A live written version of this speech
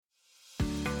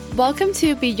Welcome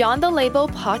to Beyond the Label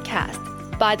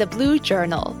podcast by The Blue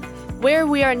Journal, where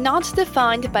we are not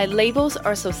defined by labels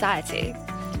or society.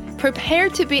 Prepare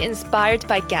to be inspired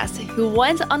by guests who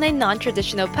went on a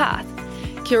non-traditional path,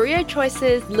 career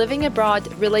choices, living abroad,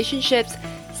 relationships,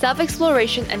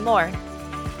 self-exploration, and more.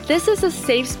 This is a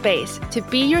safe space to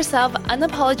be yourself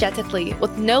unapologetically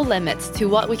with no limits to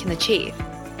what we can achieve.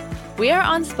 We are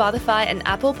on Spotify and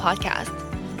Apple Podcasts.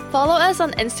 Follow us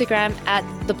on Instagram at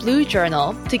The Blue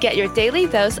Journal to get your daily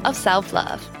dose of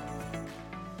self-love.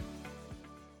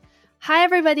 Hi,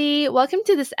 everybody. Welcome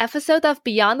to this episode of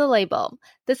Beyond the Label.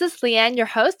 This is Leanne, your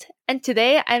host, and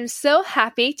today I'm so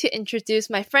happy to introduce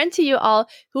my friend to you all,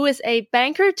 who is a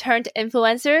banker turned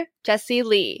influencer, Jessie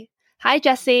Lee. Hi,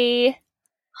 Jessie.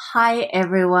 Hi,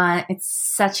 everyone. It's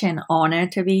such an honor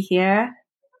to be here.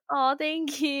 Oh,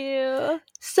 thank you.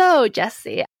 So,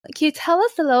 Jessie, can you tell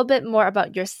us a little bit more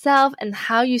about yourself and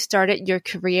how you started your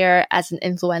career as an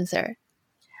influencer?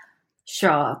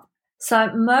 Sure.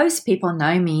 So most people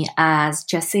know me as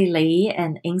Jessie Lee,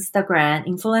 an Instagram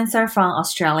influencer from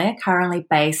Australia, currently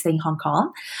based in Hong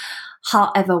Kong.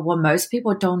 However, what most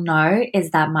people don't know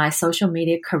is that my social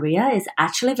media career is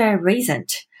actually very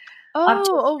recent.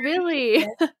 Oh, really?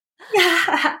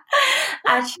 Yeah.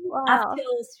 Actually, Wow. up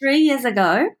till 3 years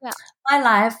ago, my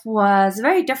life was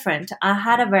very different. I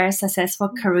had a very successful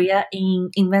career in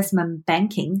investment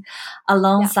banking.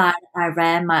 Alongside, I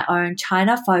ran my own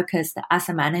China-focused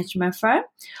asset management firm.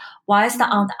 Whilst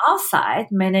on the outside,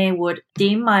 many would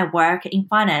deem my work in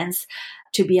finance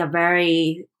to be a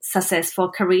very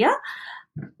successful career,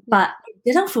 but it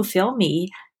didn't fulfill me.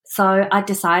 So I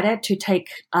decided to take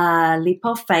a leap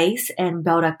of faith and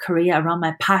build a career around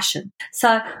my passion.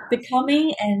 So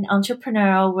becoming an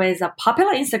entrepreneur with a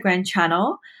popular Instagram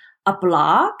channel, a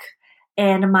blog,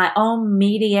 and my own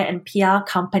media and PR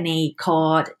company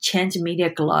called Change Media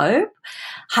Globe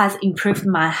has improved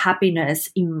my happiness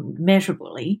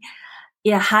immeasurably.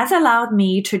 It has allowed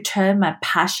me to turn my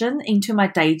passion into my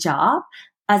day job.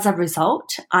 As a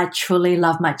result, I truly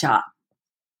love my job.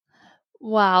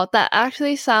 Wow, that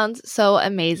actually sounds so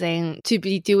amazing to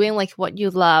be doing like what you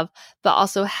love, but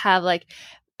also have like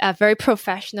a very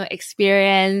professional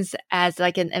experience as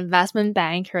like an investment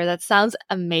banker. That sounds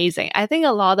amazing. I think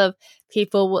a lot of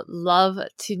people would love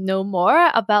to know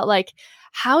more about like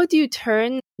how do you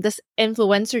turn this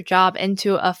influencer job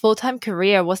into a full-time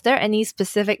career? Was there any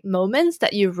specific moments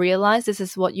that you realized this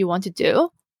is what you want to do?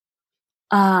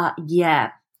 Yeah.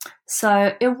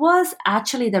 So it was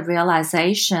actually the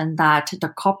realization that the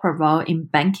corporate role in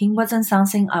banking wasn't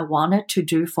something I wanted to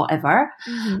do forever.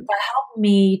 That helped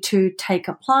me to take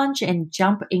a plunge and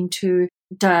jump into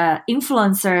the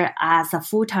influencer as a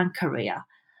full-time career.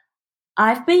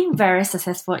 I've been very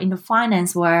successful in the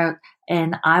finance world,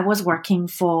 and I was working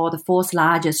for the fourth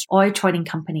largest oil trading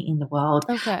company in the world.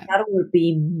 Okay. That would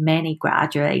be many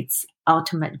graduates'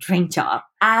 ultimate dream job.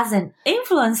 As an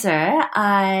influencer,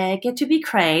 I get to be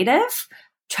creative,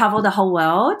 travel the whole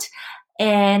world,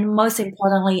 and most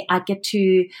importantly, I get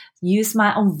to use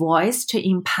my own voice to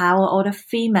empower all the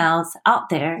females out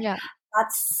there. Yeah.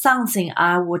 That's something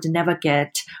I would never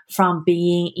get from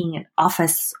being in an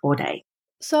office all day.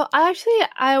 So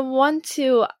I want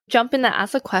to jump in and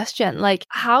ask a question. Like,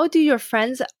 how do your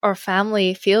friends or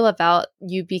family feel about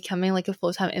you becoming like a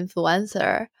full-time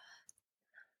influencer?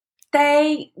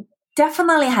 They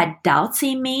definitely had doubts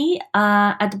in me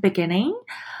at the beginning.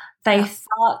 They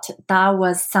thought that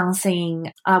was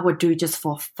something I would do just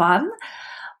for fun.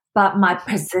 But my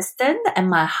persistence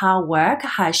and my hard work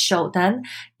has showed them,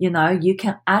 you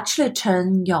can actually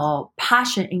turn your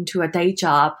passion into a day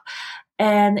job.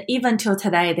 And even till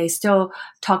today, they still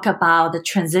talk about the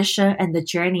transition and the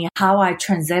journey, how I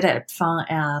transited from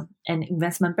an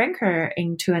investment banker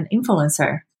into an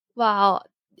influencer. Wow.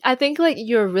 I think like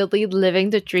you're really living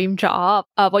the dream job.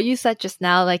 What you said just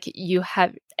now, like you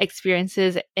have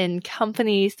experiences in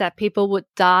companies that people would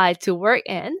die to work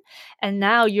in. And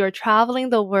now you're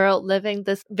traveling the world, living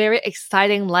this very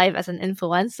exciting life as an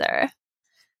influencer.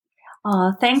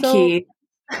 Oh, thank you.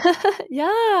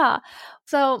 Yeah.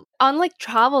 So on like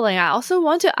traveling, I also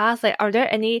want to ask, like, are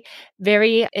there any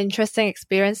very interesting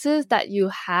experiences that you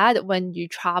had when you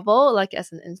travel, like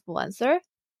as an influencer?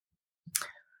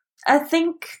 I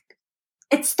think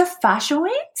it's the fashion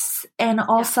weeks and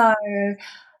also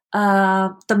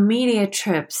the media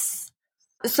trips.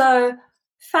 So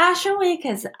fashion week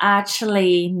is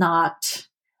actually not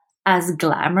as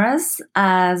glamorous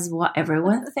as what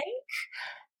everyone thinks.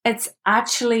 It's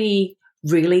actually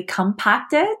really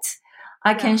compacted.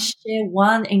 I can share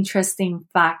one interesting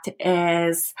fact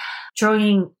is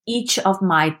during each of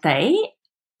my day,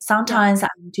 Sometimes I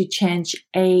need to change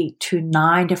 8 to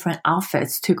 9 different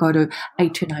outfits to go to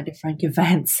 8 to 9 different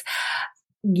events.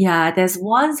 Yeah, there's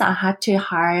once I had to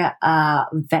hire a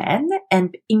van,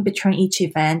 and in between each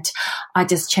event, I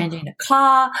just change in the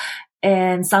car.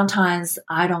 And sometimes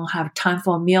I don't have time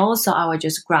for a meal, so I would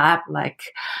just grab like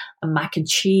a mac and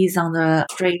cheese on the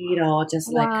street or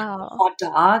just like a hot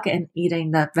dog and eat in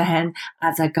the van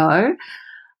as I go.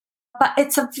 But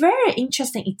it's a very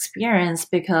interesting experience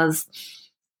because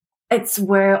it's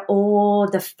where all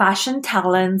the fashion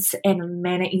talents and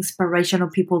many inspirational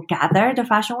people gather, the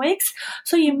fashion weeks.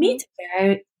 So you meet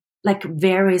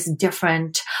various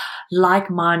different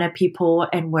like-minded people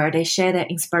and where they share their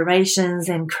inspirations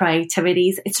and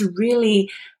creativities. It's really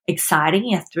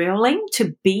exciting and thrilling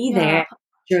to be there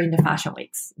during the fashion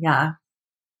weeks. Yeah.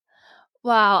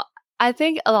 Wow. I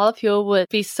think a lot of people would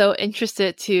be so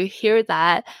interested to hear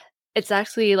that. It's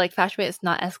actually like fashion week is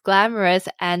not as glamorous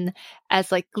and as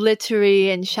like glittery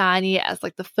and shiny as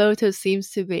like the photo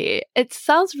seems to be. It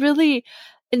sounds really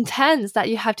intense that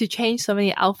you have to change so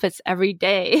many outfits every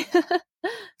day.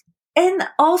 And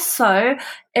also,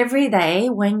 every day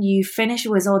when you finish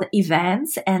with all the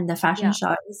events and the fashion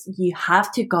shows, you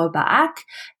have to go back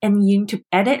and you need to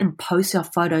edit and post your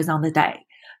photos on the day.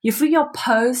 If you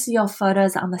post your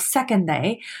photos on the second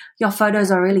day, your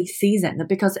photos are really seasoned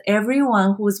because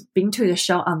everyone who's been to the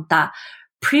show on that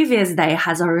previous day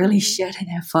has already shared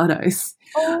their photos.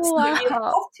 Oh, so wow. You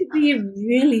have to be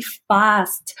really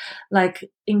fast, like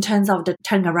in terms of the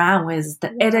turnaround with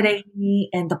the editing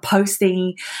and the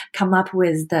posting, come up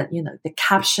with the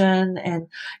caption. And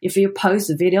if you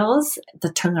post videos, the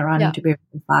turnaround need to be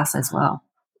really fast as well.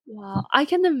 Wow, I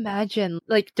can imagine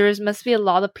like there must be a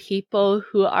lot of people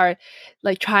who are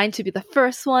like trying to be the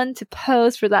first one to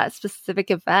post for that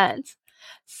specific event.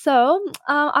 So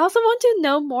I also want to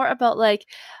know more about like,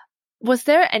 was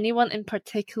there anyone in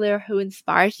particular who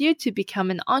inspired you to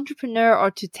become an entrepreneur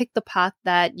or to take the path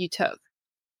that you took?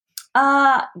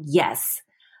 Yes.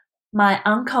 My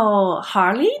uncle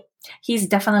Harley, he's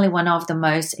definitely one of the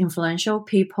most influential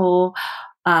people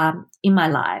in my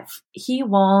life. He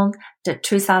won the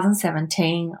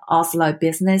 2017 Oslo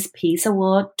Business Peace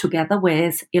Award together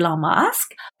with Elon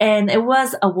Musk, and it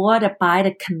was awarded by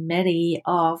the committee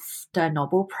of the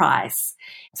Nobel Prize.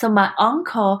 So my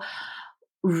uncle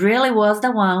really was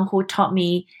the one who taught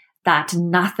me that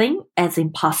nothing is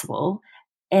impossible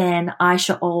and I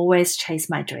should always chase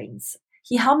my dreams.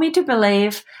 He helped me to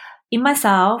believe in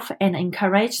myself and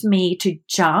encouraged me to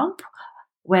jump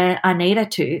when I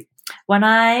needed to. When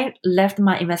I left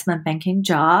my investment banking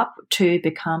job to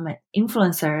become an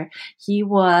influencer, he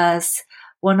was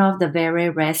one of the very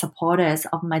rare supporters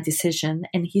of my decision,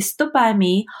 and he stood by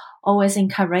me, always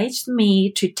encouraged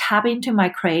me to tap into my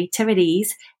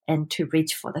creativities and to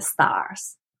reach for the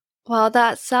stars. Wow,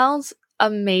 that sounds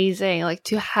amazing. Like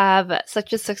to have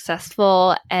such a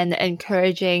successful and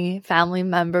encouraging family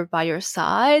member by your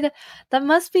side. That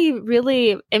must be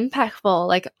really impactful,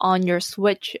 like on your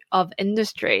switch of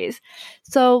industries.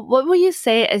 So what would you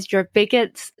say is your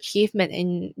biggest achievement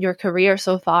in your career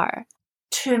so far?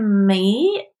 To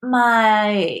me,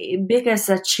 my biggest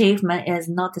achievement is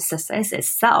not the success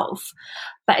itself,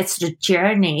 but it's the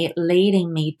journey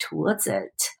leading me towards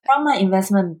it. From my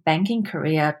investment banking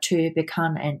career to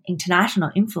become an international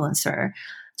influencer,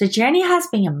 the journey has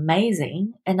been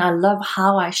amazing, and I love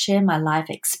how I share my life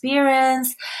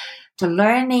experience, the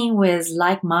learning with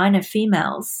like-minded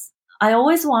females. I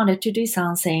always wanted to do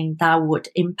something that would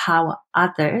empower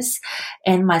others,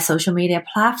 and my social media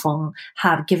platform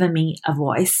have given me a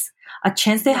voice, a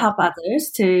chance to help others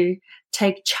to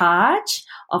take charge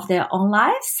of their own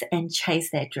lives and chase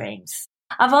their dreams.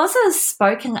 I've also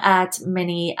spoken at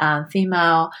many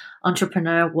female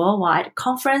entrepreneur worldwide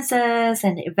conferences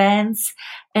and events,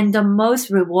 and the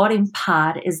most rewarding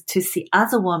part is to see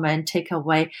other women take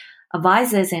away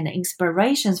advices and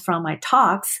inspirations from my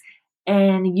talks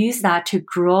and use that to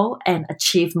grow and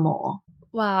achieve more.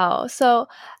 Wow. So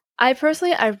I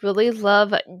really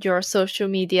love your social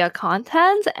media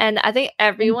content, and I think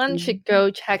everyone should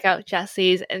go check out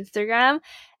Jessie's Instagram.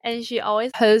 And she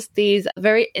always posts these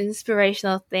very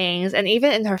inspirational things. And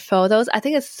even in her photos, I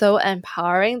think it's so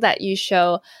empowering that you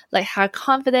show like how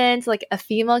confident like a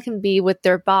female can be with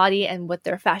their body and with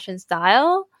their fashion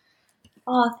style.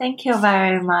 Oh, thank you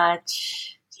very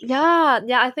much. Yeah,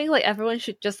 I think like everyone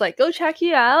should just like go check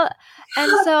you out.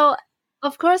 And so,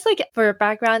 of course, like for your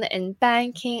background in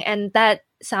banking, and that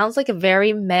sounds like a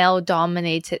very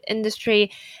male-dominated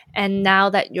industry. And now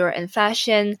that you're in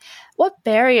fashion, what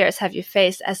barriers have you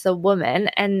faced as a woman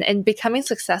and in becoming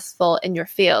successful in your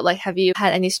field? Like, have you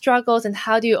had any struggles, and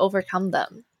how do you overcome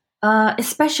them?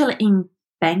 Especially in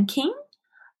banking,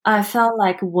 I felt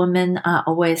like women are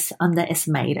always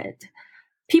underestimated.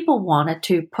 People wanted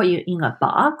to put you in a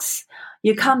box.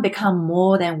 You can't become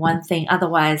more than one thing,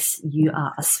 otherwise you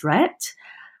are a threat.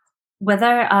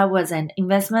 Whether I was an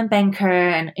investment banker,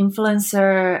 an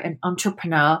influencer, an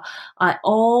entrepreneur, I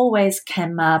always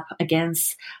came up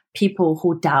against people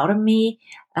who doubted me.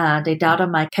 They doubted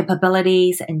my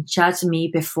capabilities and judged me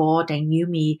before they knew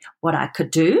me what I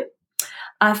could do.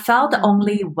 I felt the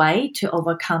only way to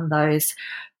overcome those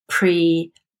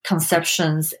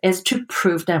preconceptions is to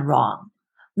prove them wrong.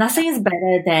 Nothing is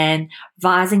better than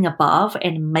rising above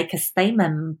and make a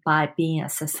statement by being a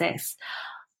success.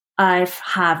 I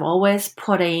have always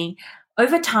put in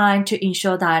overtime to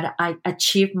ensure that I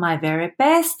achieve my very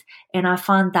best, and I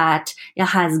found that it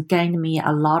has gained me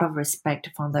a lot of respect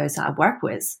from those I work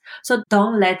with. So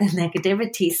don't let the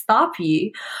negativity stop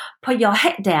you. Put your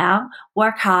head down,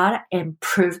 work hard, and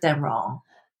prove them wrong.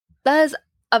 That is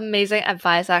amazing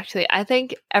advice, actually. I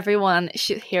think everyone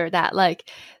should hear that. Like,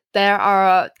 there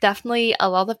are definitely a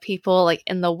lot of people like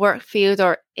in the work field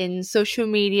or in social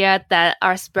media that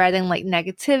are spreading like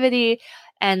negativity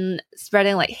and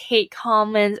spreading like hate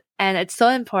comments. And it's so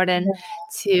important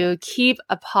to keep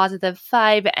a positive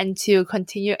vibe and to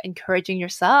continue encouraging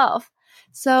yourself.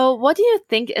 So what do you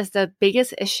think is the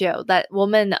biggest issue that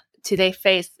women today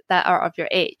face that are of your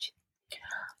age?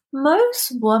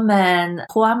 Most women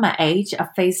who are my age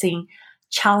are facing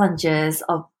challenges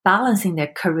of balancing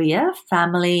their career,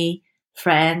 family,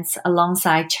 friends,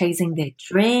 alongside chasing their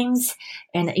dreams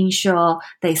and ensure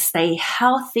they stay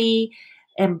healthy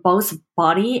in both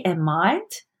body and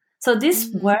mind. So this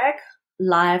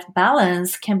work-life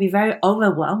balance can be very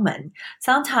overwhelming.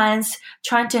 Sometimes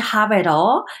trying to have it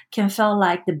all can feel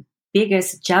like the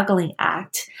biggest juggling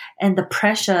act, and the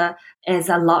pressure is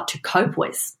a lot to cope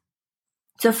with.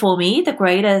 So for me, the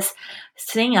greatest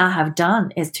thing I have done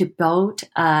is to build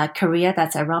a career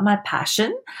that's around my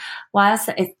passion. Whilst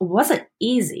it wasn't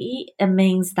easy, it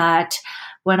means that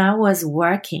when I was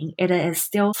working, it is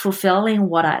still fulfilling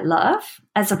what I love.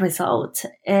 As a result,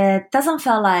 it doesn't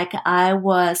feel like I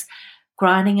was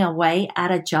grinding away at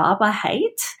a job I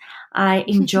hate. I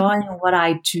enjoy what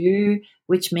I do,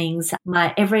 which means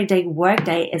my everyday work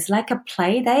day is like a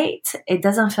play date. It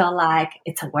doesn't feel like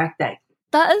it's a work day.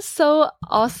 That is so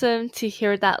awesome to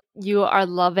hear that you are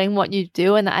loving what you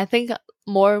do. And I think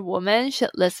more women should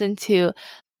listen to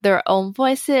their own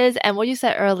voices and what you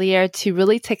said earlier to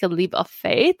really take a leap of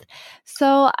faith.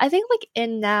 So I think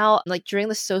like during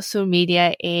the social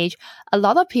media age, a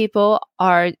lot of people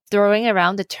are throwing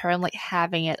around the term like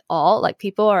having it all. Like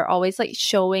people are always like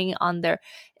showing on their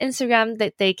Instagram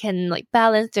that they can like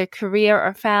balance their career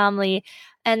or family.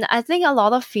 And I think a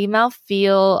lot of females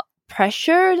feel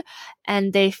pressured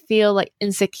and they feel like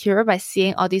insecure by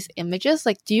seeing all these images.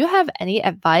 Like, do you have any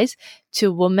advice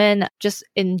to women just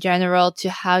in general to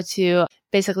how to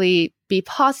basically be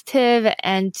positive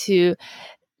and to,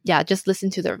 just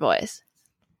listen to their voice?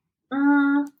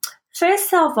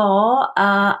 First of all,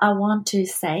 I want to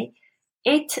say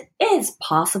it is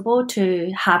possible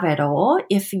to have it all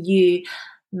if you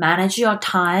manage your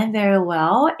time very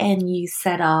well and you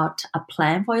set out a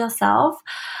plan for yourself.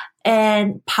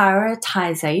 And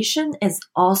prioritization is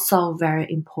also very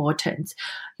important.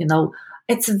 You know,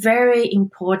 it's very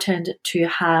important to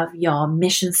have your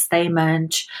mission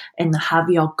statement and have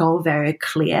your goal very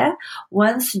clear.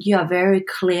 Once you are very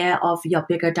clear of your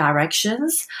bigger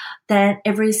directions, then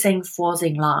everything falls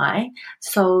in line.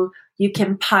 So you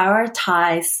can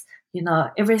prioritize,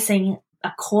 everything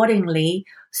accordingly.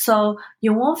 So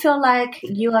you won't feel like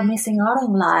you are missing out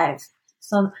in life.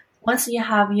 So once you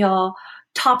have your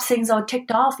top things all ticked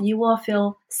off, you will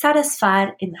feel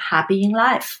satisfied and happy in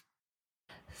life.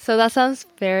 So that sounds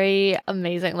very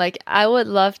amazing. Like, I would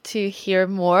love to hear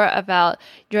more about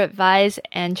your advice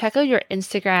and check out your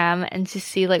Instagram and to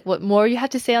see like what more you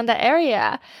have to say on that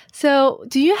area. So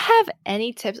do you have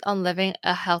any tips on living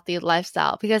a healthy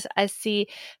lifestyle? Because I see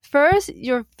first,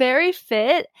 you're very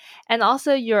fit and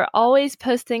also you're always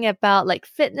posting about like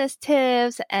fitness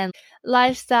tips and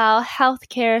lifestyle,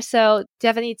 healthcare. So do you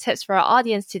have any tips for our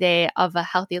audience today of a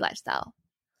healthy lifestyle?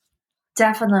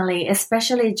 Definitely,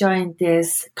 especially during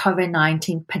this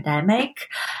COVID-19 pandemic,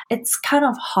 it's kind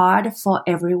of hard for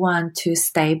everyone to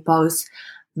stay both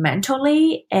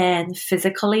mentally and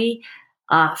physically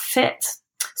fit.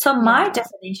 So my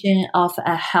definition of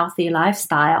a healthy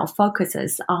lifestyle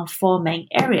focuses on 4 main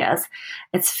areas.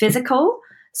 It's physical,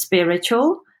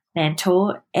 spiritual,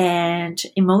 mental, and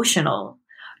emotional.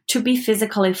 To be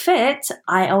physically fit,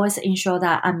 I always ensure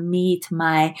that I meet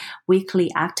my weekly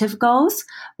active goals.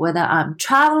 Whether I'm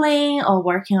traveling or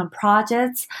working on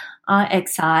projects, I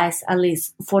exercise at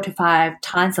least 4 to 5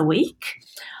 times a week,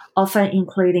 often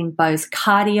including both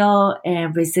cardio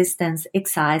and resistance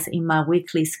exercise in my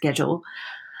weekly schedule.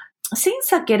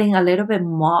 Things are getting a little bit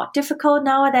more difficult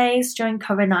nowadays during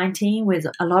COVID-19, with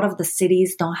a lot of the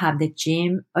cities don't have the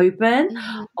gym open,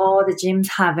 or the gyms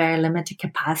have very limited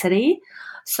capacity.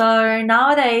 So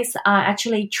nowadays, I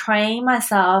actually train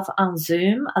myself on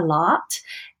Zoom a lot,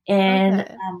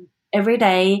 and every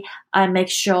day I make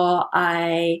sure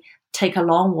I take a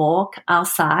long walk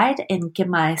outside and get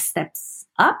my steps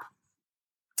up.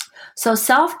 So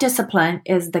self-discipline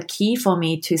is the key for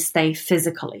me to stay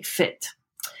physically fit.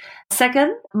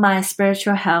 Second, my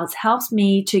spiritual health helps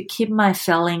me to keep my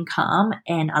feeling calm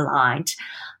and aligned.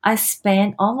 I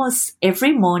spend almost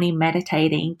every morning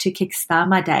meditating to kickstart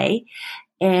my day,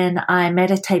 and I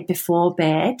meditate before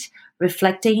bed,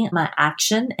 reflecting my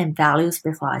action and values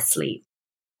before I sleep.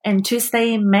 And to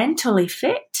stay mentally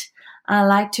fit, I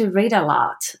like to read a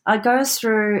lot. I go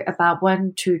through about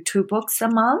 1 to 2 books a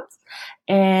month,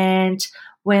 and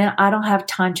when I don't have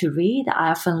time to read,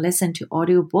 I often listen to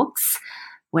audiobooks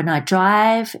when I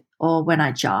drive or when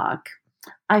I jog.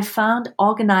 I found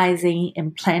organizing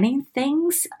and planning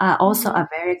things are also a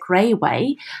very great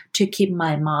way to keep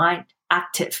my mind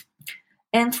active.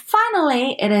 And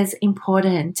finally, it is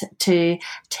important to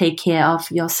take care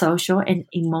of your social and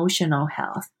emotional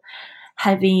health.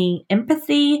 Having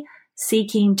empathy,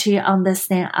 seeking to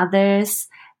understand others,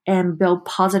 and build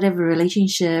positive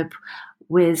relationship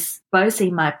with both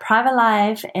in my private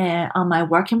life and on my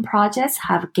working projects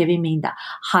have given me the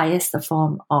highest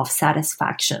form of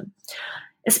satisfaction.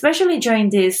 Especially during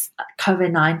this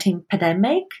COVID-19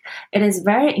 pandemic, it is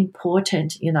very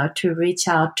important, to reach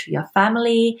out to your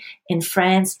family and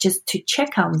friends just to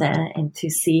check on them and to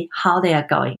see how they are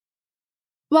going.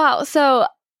 Wow. So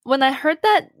when I heard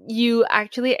that you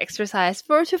actually exercise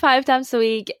 4 to 5 times a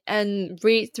week and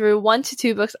read through 1 to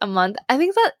 2 books a month, I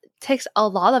think that takes a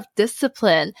lot of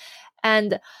discipline,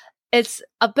 and it's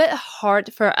a bit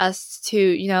hard for us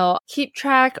to, keep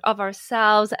track of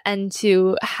ourselves and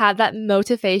to have that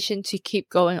motivation to keep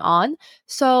going on.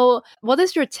 So what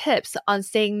is your tips on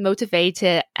staying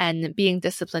motivated and being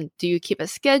disciplined? Do you keep a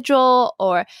schedule,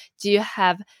 or do you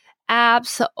have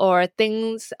apps or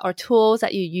things or tools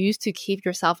that you use to keep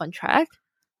yourself on track?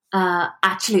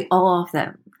 Actually, all of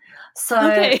them. So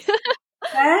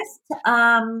first,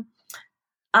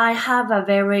 I have a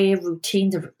very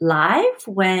routine life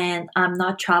when I'm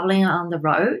not traveling on the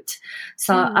road.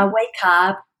 So I wake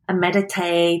up, I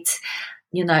meditate.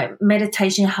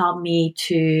 Meditation helped me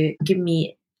to give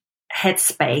me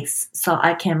headspace so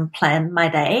I can plan my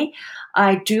day.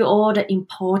 I do all the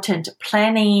important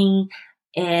planning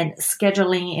and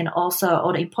scheduling and also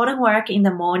all the important work in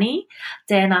the morning.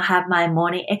 Then I have my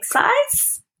morning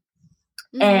exercise.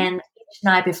 And each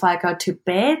night before I go to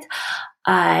bed,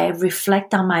 I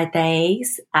reflect on my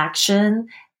day's action,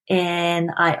 and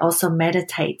I also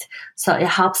meditate. So it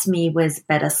helps me with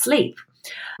better sleep.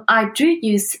 I do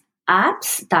use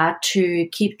apps that to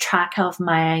keep track of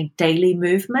my daily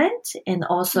movement, and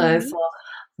also for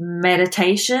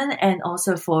meditation and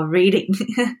also for reading.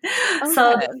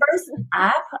 So the first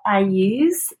app I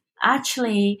use,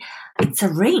 actually, it's a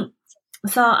ring.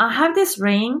 So I have this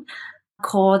ring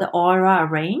called Aura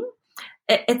ring.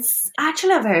 It's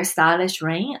actually a very stylish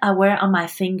ring. I wear it on my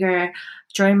finger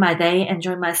during my day and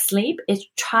during my sleep. It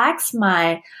tracks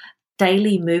my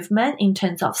daily movement in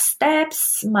terms of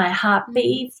steps, my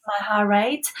heartbeats, my heart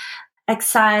rate,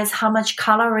 exercise, how much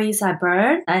calories I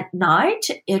burn at night.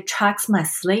 It tracks my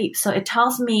sleep. So it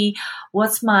tells me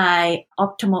what's my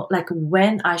optimal,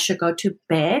 when I should go to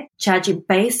bed, judging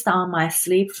based on my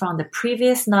sleep from the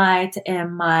previous night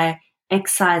and my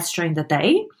exercise during the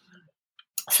day.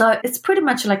 So it's pretty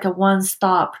much like a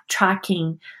one-stop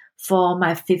tracking for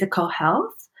my physical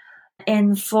health.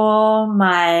 And for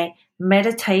my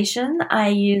meditation, I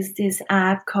use this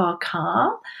app called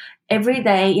Calm. Every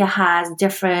day it has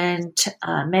different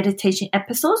meditation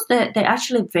episodes. They're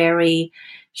actually very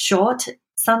short,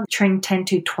 some between 10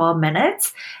 to 12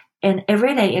 minutes. And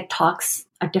every day it talks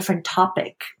a different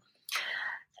topic.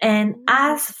 And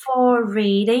as for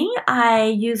reading, I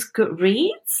use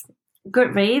Goodreads.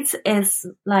 Goodreads is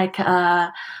like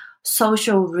a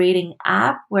social reading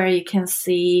app where you can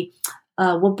see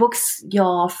what books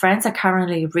your friends are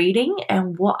currently reading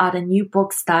and what are the new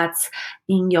books that's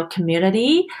in your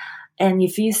community. And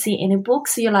if you see any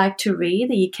books you like to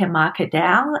read, you can mark it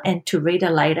down and to read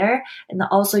it later. And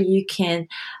also you can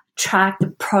track the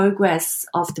progress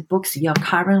of the books you're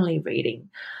currently reading.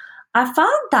 I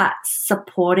found that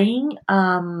supporting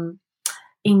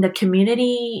in the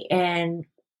community and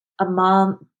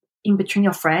among in between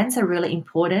your friends are really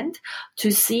important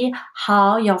to see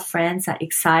how your friends are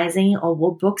exercising or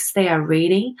what books they are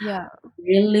reading. Yeah.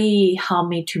 Really help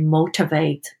me to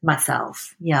motivate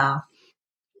myself. Yeah.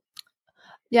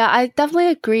 Yeah, I definitely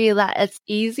agree that it's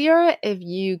easier if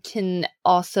you can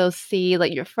also see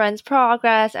like your friends'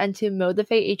 progress and to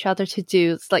motivate each other to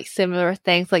do like similar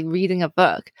things like reading a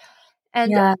book.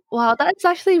 And Yeah. wow, that's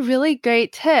actually really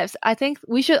great tips. I think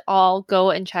we should all go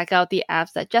and check out the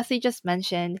apps that Jessie just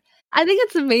mentioned. I think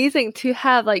it's amazing to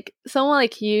have like someone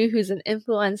like you who's an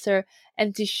influencer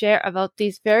and to share about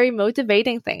these very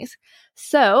motivating things.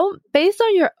 So, based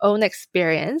on your own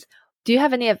experience, do you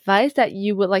have any advice that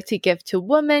you would like to give to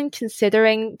women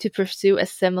considering to pursue a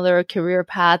similar career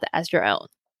path as your own?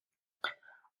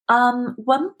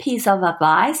 One piece of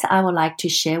advice I would like to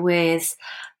share with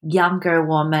younger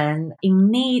women in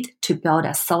need to build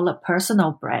a solid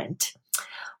personal brand.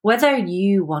 Whether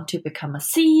you want to become a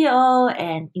CEO,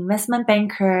 an investment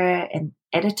banker, an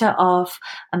editor of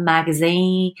a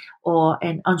magazine, or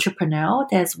an entrepreneur,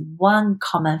 there's one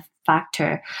common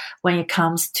factor when it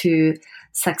comes to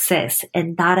success,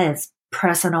 and that is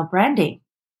personal branding.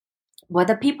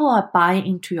 Whether people are buying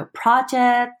into your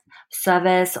project,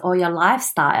 service, or your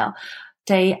lifestyle,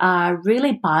 they are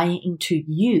really buying into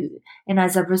you. And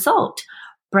as a result,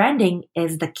 branding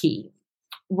is the key.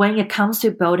 When it comes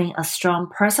to building a strong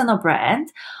personal brand,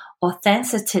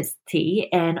 authenticity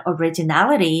and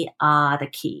originality are the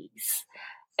keys.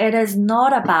 It is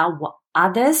not about what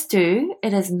others do.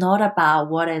 It is not about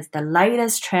what is the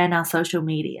latest trend on social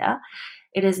media.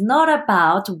 It is not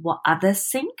about what others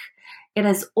think. It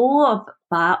is all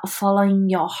about following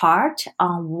your heart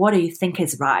on what you think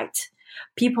is right.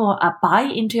 People are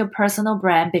buying into your personal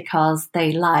brand because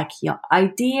they like your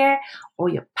idea or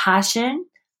your passion.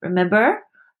 Remember,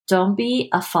 don't be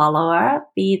a follower,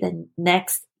 be the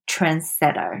next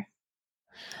trendsetter.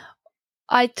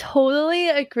 I totally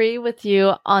agree with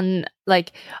you on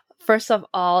like first of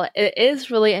all, it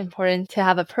is really important to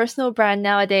have a personal brand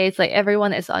nowadays. Like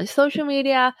everyone is on social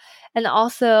media, and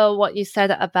also what you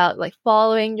said about like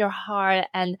following your heart.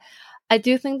 And I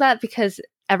do think that because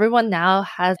everyone now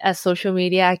has a social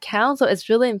media account, so it's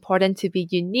really important to be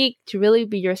unique, to really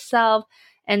be yourself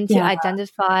and to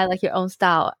identify like your own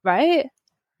style, right?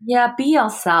 Yeah, be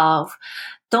yourself.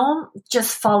 Don't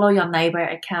just follow your neighbor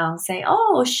account, say,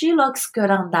 oh, she looks good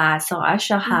on that, so I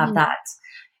should have that.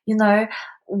 You know,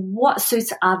 what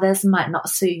suits others might not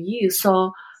suit you.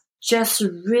 So just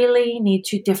really need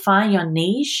to define your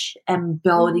niche and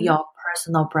build your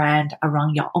personal brand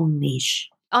around your own niche.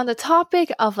 On the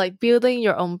topic of like building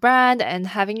your own brand and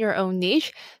having your own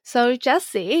niche, so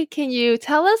Jessie, can you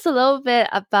tell us a little bit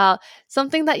about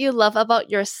something that you love about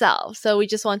yourself? So we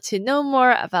just want to know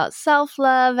more about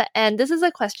self-love, and this is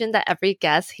a question that every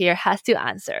guest here has to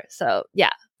answer. So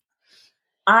yeah.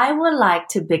 I would like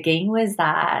to begin with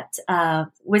that,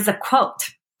 with a quote.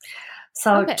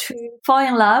 So to fall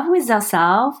in love with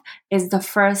yourself is the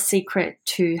first secret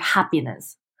to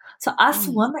happiness. So us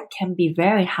women can be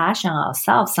very harsh on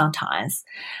ourselves sometimes.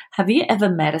 Have you ever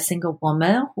met a single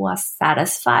woman who are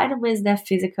satisfied with their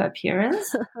physical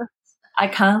appearance? I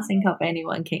can't think of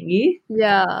anyone, can you?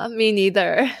 Yeah, me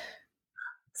neither.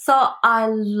 So I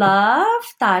love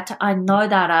that I know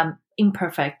that I'm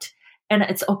imperfect and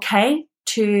it's okay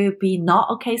to be not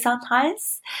okay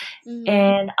sometimes.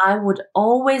 And I would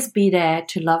always be there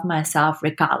to love myself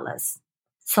regardless.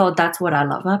 So that's what I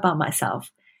love about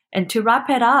myself. And to wrap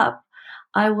it up,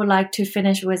 I would like to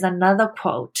finish with another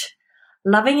quote.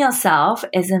 Loving yourself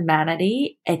isn't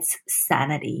vanity, it's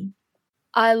sanity.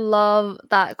 I love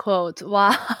that quote.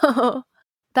 Wow.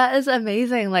 That is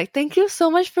amazing. Like, thank you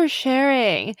so much for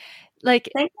sharing. Like,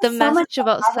 the message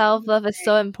about self-love is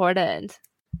so important.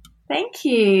 Thank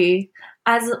you.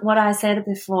 As what I said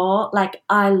before, like,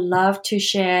 I love to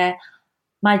share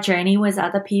my journey with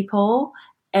other people.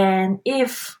 And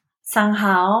if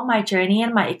somehow my journey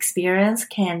and my experience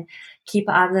can keep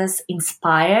others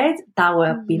inspired, that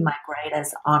will be my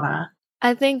greatest honor.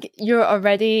 I think you're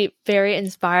already very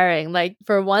inspiring. Like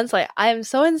for once, like I am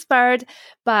so inspired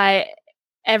by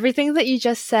everything that you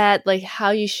just said, like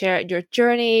how you shared your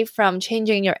journey from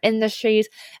changing your industries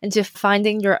into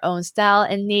finding your own style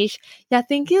and niche. Yeah,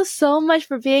 thank you so much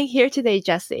for being here today,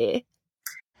 Jessie.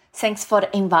 Thanks for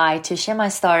the invite to share my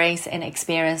stories and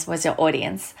experience with your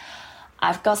audience.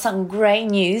 I've got some great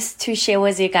news to share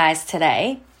with you guys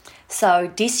today.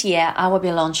 So this year, I will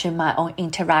be launching my own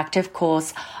interactive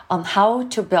course on how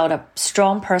to build a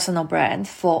strong personal brand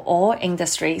for all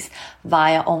industries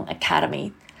via own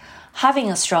academy.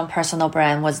 Having a strong personal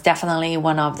brand was definitely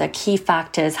one of the key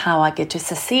factors how I get to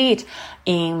succeed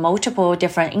in multiple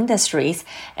different industries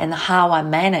and how I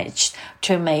managed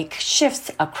to make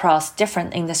shifts across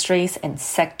different industries and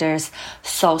sectors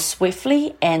so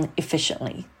swiftly and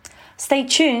efficiently. Stay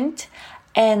tuned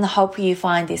and hope you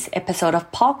find this episode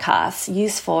of podcast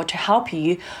useful to help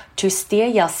you to steer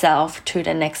yourself to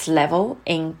the next level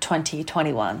in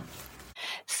 2021.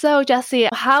 So, Jessie,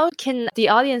 how can the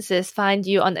audiences find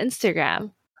you on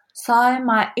Instagram? So,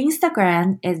 my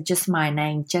Instagram is just my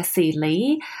name, Jessie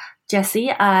Lee.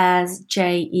 Jessie as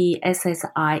Jessie,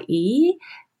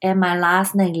 and my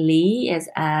last name Lee is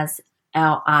as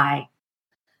Li.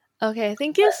 Okay,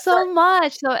 thank you so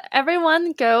much. So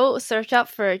everyone go search up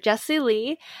for Jessie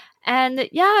Lee. And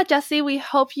yeah, Jessie, we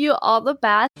hope you all the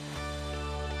best.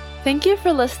 Thank you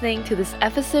for listening to this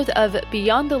episode of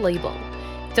Beyond the Label.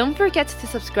 Don't forget to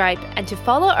subscribe and to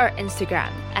follow our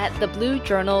Instagram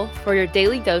 @TheBlueJournal for your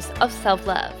daily dose of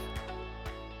self-love.